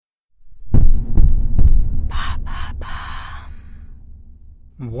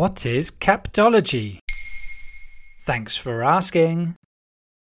What is captology? Thanks for asking.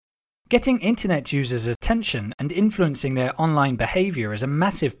 Getting internet users' attention and influencing their online behavior is a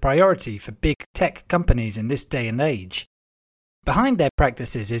massive priority for big tech companies in this day and age. Behind their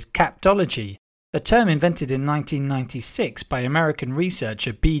practices is captology, a term invented in 1996 by American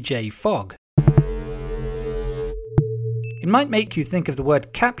researcher B.J. Fogg. It might make you think of the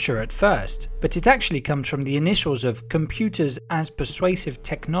word capture at first, but it actually comes from the initials of Computers as Persuasive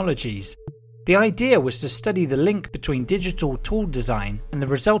Technologies. The idea was to study the link between digital tool design and the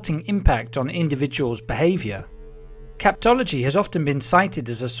resulting impact on individuals' behavior. Captology has often been cited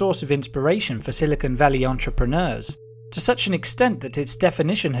as a source of inspiration for Silicon Valley entrepreneurs, to such an extent that its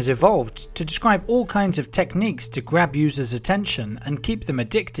definition has evolved to describe all kinds of techniques to grab users' attention and keep them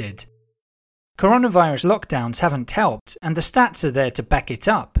addicted. Coronavirus lockdowns haven't helped, and the stats are there to back it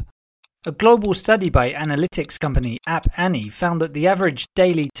up. A global study by analytics company App Annie found that the average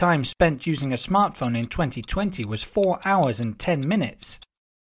daily time spent using a smartphone in 2020 was 4 hours and 10 minutes.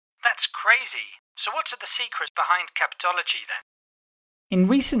 That's crazy. So what are the secrets behind captology then? In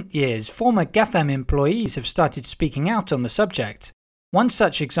recent years, former GAFAM employees have started speaking out on the subject. One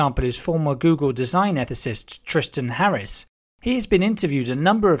such example is former Google design ethicist Tristan Harris. He has been interviewed a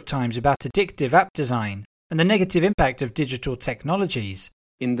number of times about addictive app design and the negative impact of digital technologies.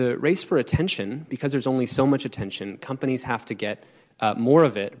 In the race for attention, because there's only so much attention, companies have to get more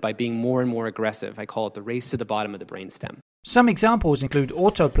of it by being more and more aggressive. I call it the race to the bottom of the brainstem. Some examples include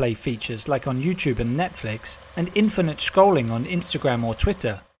autoplay features like on YouTube and Netflix, and infinite scrolling on Instagram or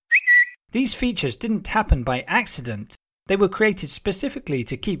Twitter. These features didn't happen by accident. They were created specifically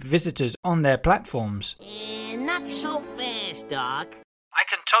to keep visitors on their platforms. Not so fast, Doc. I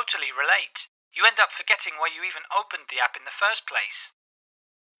can totally relate. You end up forgetting why you even opened the app in the first place.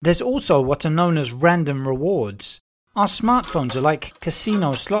 There's also what are known as random rewards. Our smartphones are like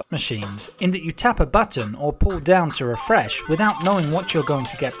casino slot machines in that you tap a button or pull down to refresh without knowing what you're going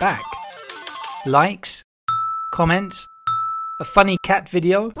to get back. Likes, comments, a funny cat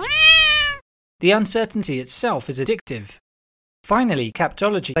video. The uncertainty itself is addictive. Finally,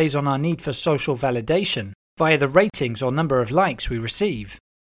 captology plays on our need for social validation via the ratings or number of likes we receive.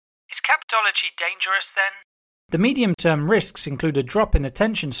 Is captology dangerous then? The medium-term risks include a drop in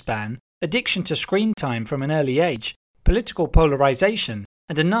attention span, addiction to screen time from an early age, political polarization,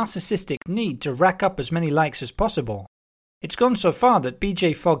 and a narcissistic need to rack up as many likes as possible. It's gone so far that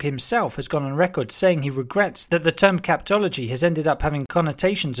B.J. Fogg himself has gone on record saying he regrets that the term captology has ended up having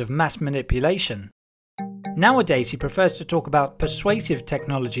connotations of mass manipulation. Nowadays he prefers to talk about persuasive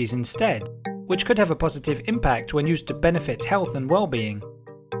technologies instead, which could have a positive impact when used to benefit health and well-being.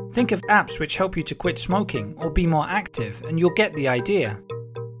 Think of apps which help you to quit smoking or be more active, and you'll get the idea.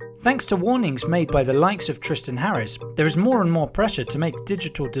 Thanks to warnings made by the likes of Tristan Harris, there is more and more pressure to make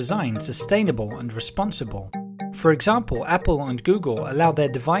digital design sustainable and responsible. For example, Apple and Google allow their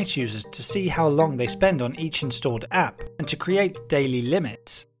device users to see how long they spend on each installed app and to create daily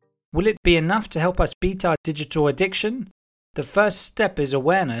limits. Will it be enough to help us beat our digital addiction? The first step is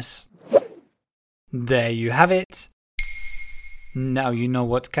awareness. There you have it. Now you know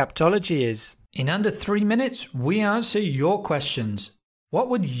what captology is. In under 3 minutes, we answer your questions. What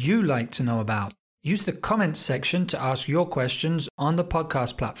would you like to know about? Use the comments section to ask your questions on the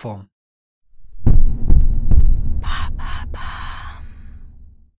podcast platform.